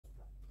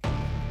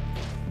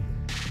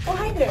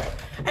Hi there!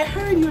 I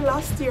heard you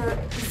lost your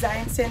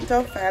Design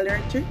Centre file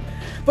directory,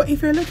 but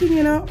if you're looking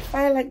in a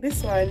file like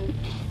this one,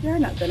 you're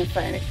not going to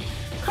find it.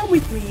 Come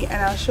with me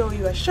and I'll show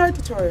you a short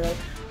tutorial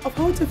of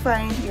how to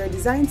find your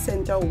Design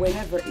Centre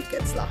whenever it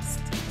gets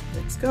lost.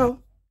 Let's go!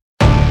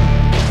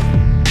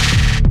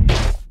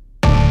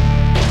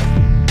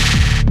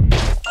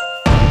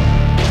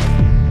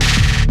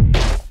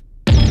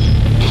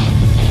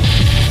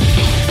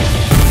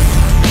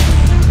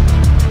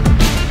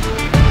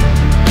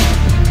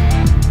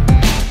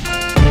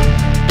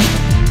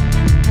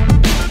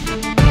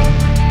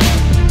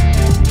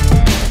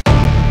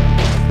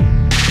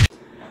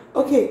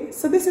 Okay,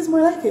 so this is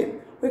more like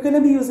it. We're going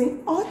to be using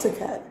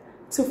AutoCAD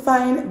to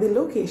find the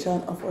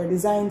location of our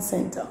Design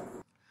Centre.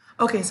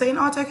 Okay, so in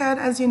AutoCAD,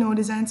 as you know,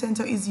 Design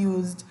Centre is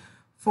used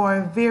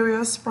for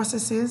various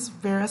processes,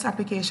 various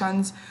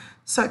applications,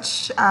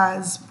 such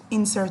as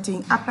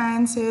inserting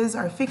appliances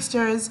or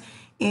fixtures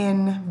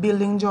in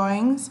building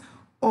drawings,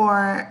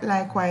 or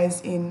likewise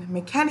in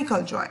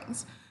mechanical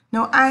drawings.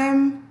 Now,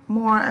 I'm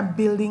more a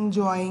building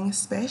drawing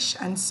specialist,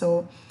 and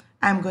so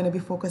I'm going to be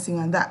focusing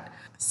on that.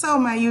 So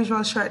my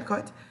usual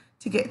shortcut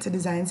to get to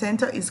Design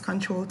Centre is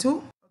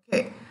Ctrl+2.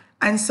 Okay,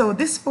 and so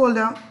this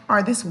folder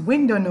or this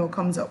window now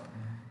comes up.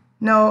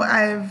 Now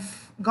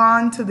I've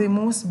gone to the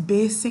most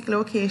basic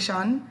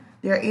location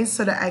there is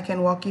so that I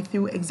can walk you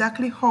through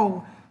exactly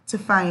how to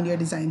find your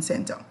Design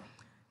Centre.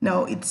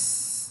 Now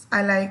this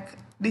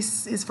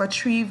is for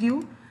tree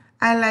view.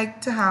 I like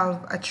to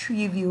have a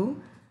tree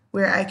view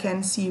where I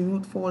can see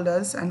root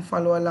folders and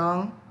follow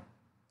along.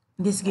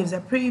 This gives a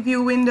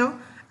preview window.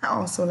 I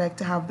also like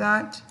to have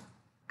that.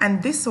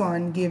 And this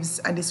one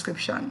gives a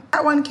description.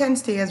 That one can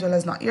stay as well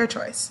as not, your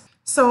choice.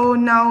 So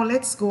now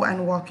let's go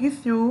and walk you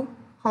through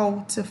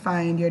how to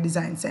find your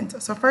Design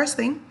Centre. So first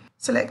thing,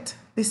 select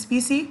this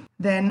PC,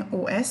 then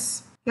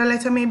OS. Your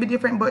letter may be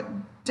different, but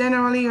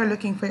generally you're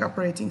looking for your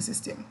operating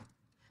system.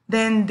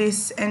 Then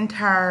this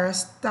entire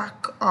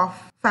stack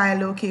of file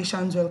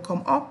locations will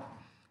come up.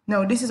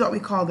 Now this is what we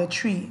call the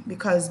tree,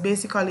 because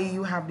basically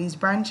you have these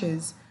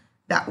branches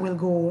that will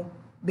go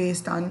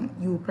based on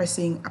you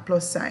pressing a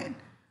plus sign.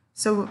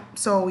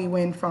 So we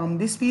went from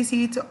this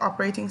PC to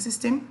operating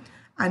system,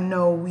 and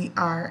now we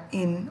are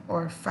in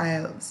our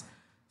files.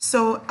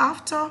 So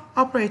after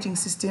operating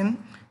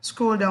system,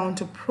 scroll down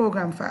to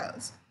program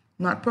files.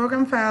 Not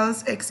program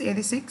files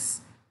x86,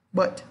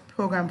 but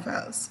program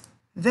files.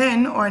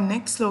 Then our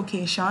next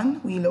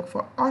location, we look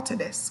for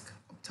Autodesk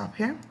up top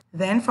here.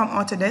 Then from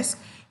Autodesk,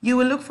 you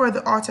will look for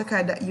the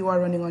AutoCAD that you are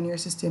running on your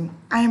system.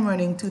 I am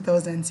running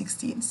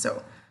 2016,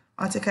 so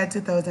AutoCAD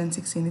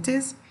 2016 it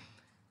is.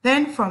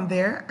 Then from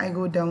there, I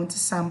go down to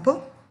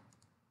sample.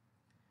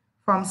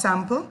 From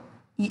sample,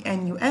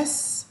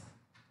 ENUS,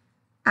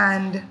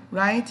 and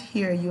right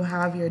here you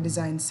have your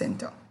Design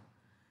Centre.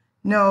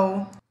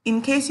 Now,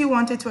 in case you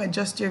wanted to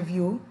adjust your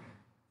view,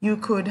 you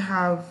could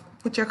have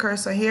put your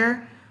cursor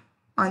here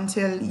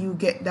until you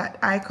get that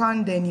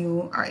icon, then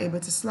you are able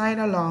to slide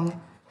along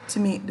to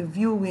make the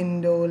view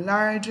window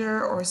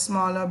larger or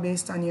smaller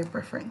based on your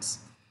preference.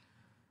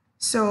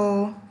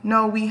 So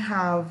now we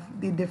have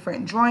the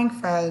different drawing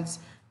files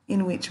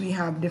in which we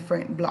have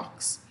different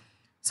blocks.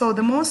 So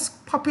the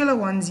most popular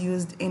ones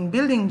used in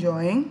building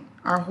drawing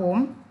are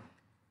home.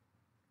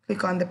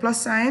 Click on the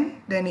plus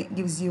sign, then it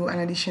gives you an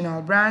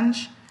additional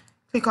branch.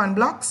 Click on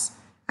blocks,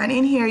 and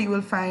in here you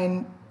will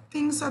find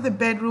things of the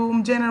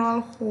bedroom,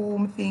 general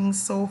home things,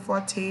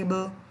 sofa,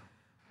 table,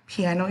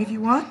 piano if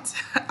you want,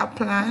 a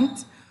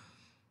plant,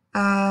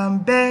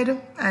 bed,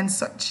 and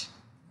such.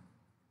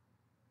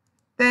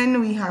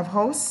 Then we have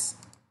house.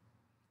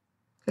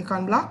 Click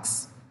on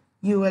blocks.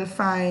 You will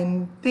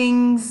find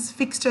things,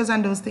 fixtures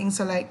and those things.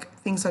 So like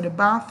things for the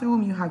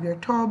bathroom, you have your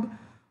tub,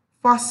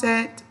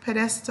 faucet,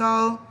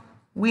 pedestal,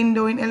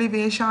 window in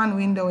elevation,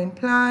 window in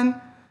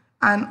plan,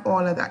 and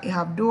all of that. You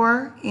have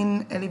door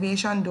in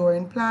elevation, door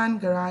in plan,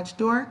 garage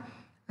door,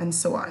 and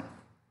so on.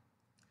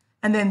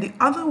 And then the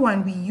other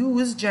one we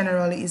use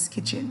generally is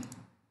kitchen.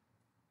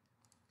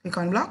 Click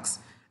on blocks.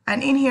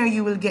 And in here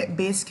you will get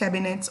base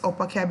cabinets,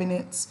 upper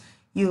cabinets.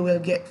 You will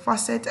get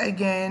faucet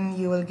again.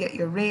 You will get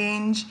your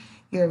range,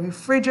 your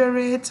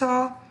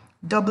refrigerator,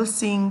 double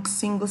sink,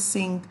 single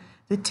sink.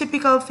 The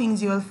typical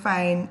things you will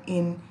find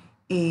in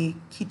a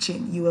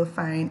kitchen, you will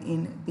find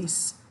in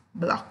this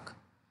block.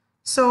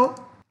 So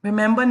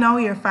remember now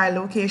your file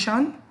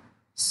location.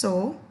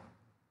 So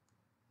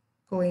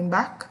going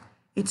back,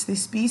 it's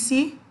this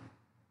PC,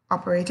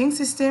 operating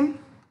system,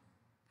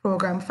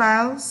 program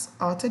files,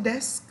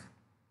 Autodesk.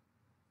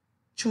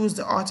 Choose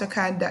the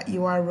AutoCAD that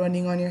you are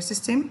running on your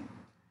system.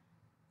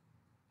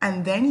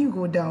 And then you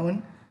go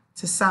down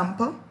to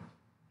sample,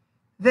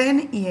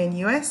 then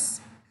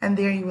ENUS, and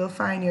there you will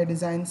find your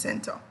Design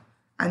Centre.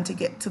 And to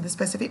get to the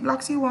specific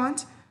blocks you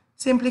want,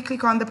 simply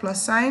click on the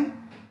plus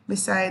sign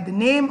beside the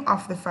name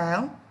of the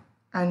file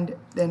and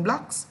then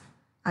blocks,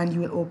 and you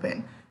will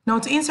open. Now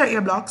to insert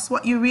your blocks,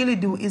 what you really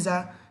do is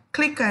a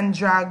click and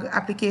drag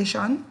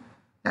application.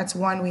 That's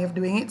one way of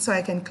doing it. So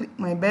I can click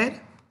my bed,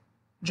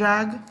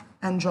 drag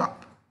and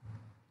drop.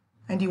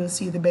 and you will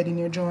see the bed in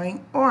your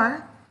drawing,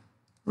 or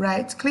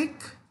right click,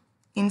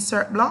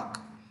 insert block.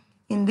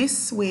 In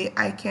this way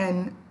I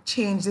can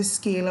change the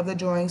scale of the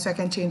drawing, so I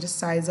can change the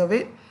size of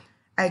it.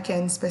 I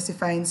can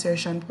specify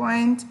insertion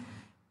point.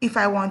 If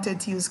I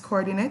wanted to use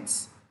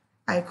coordinates,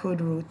 I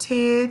could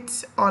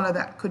rotate. All of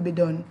that could be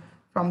done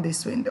from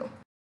this window.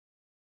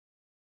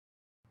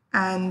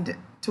 And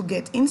to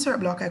get insert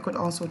block, I could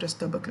also just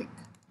double click.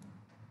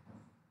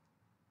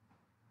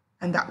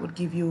 And that would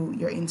give you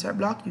your insert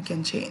block. You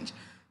can change.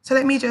 So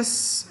let me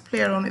just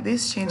play around with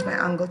this, change my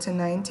angle to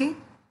 90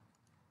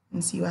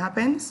 and see what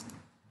happens.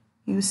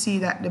 You see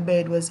that the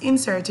bed was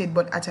inserted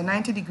but at a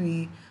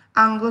 90-degree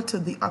angle to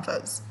the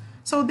others.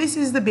 So this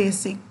is the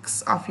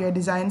basics of your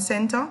Design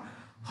Centre,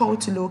 how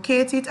to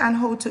locate it and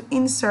how to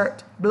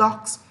insert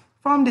blocks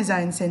from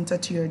Design Centre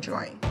to your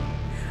drawing.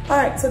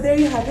 Alright, so there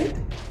you have it.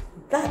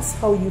 That's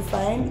how you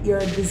find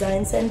your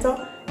Design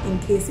Centre in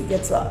case it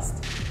gets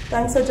lost.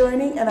 Thanks for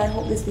joining, and I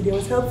hope this video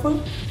was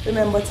helpful.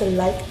 Remember to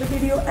like the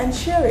video and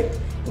share it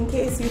in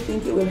case you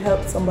think it will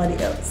help somebody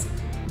else.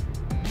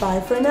 Bye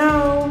for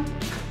now.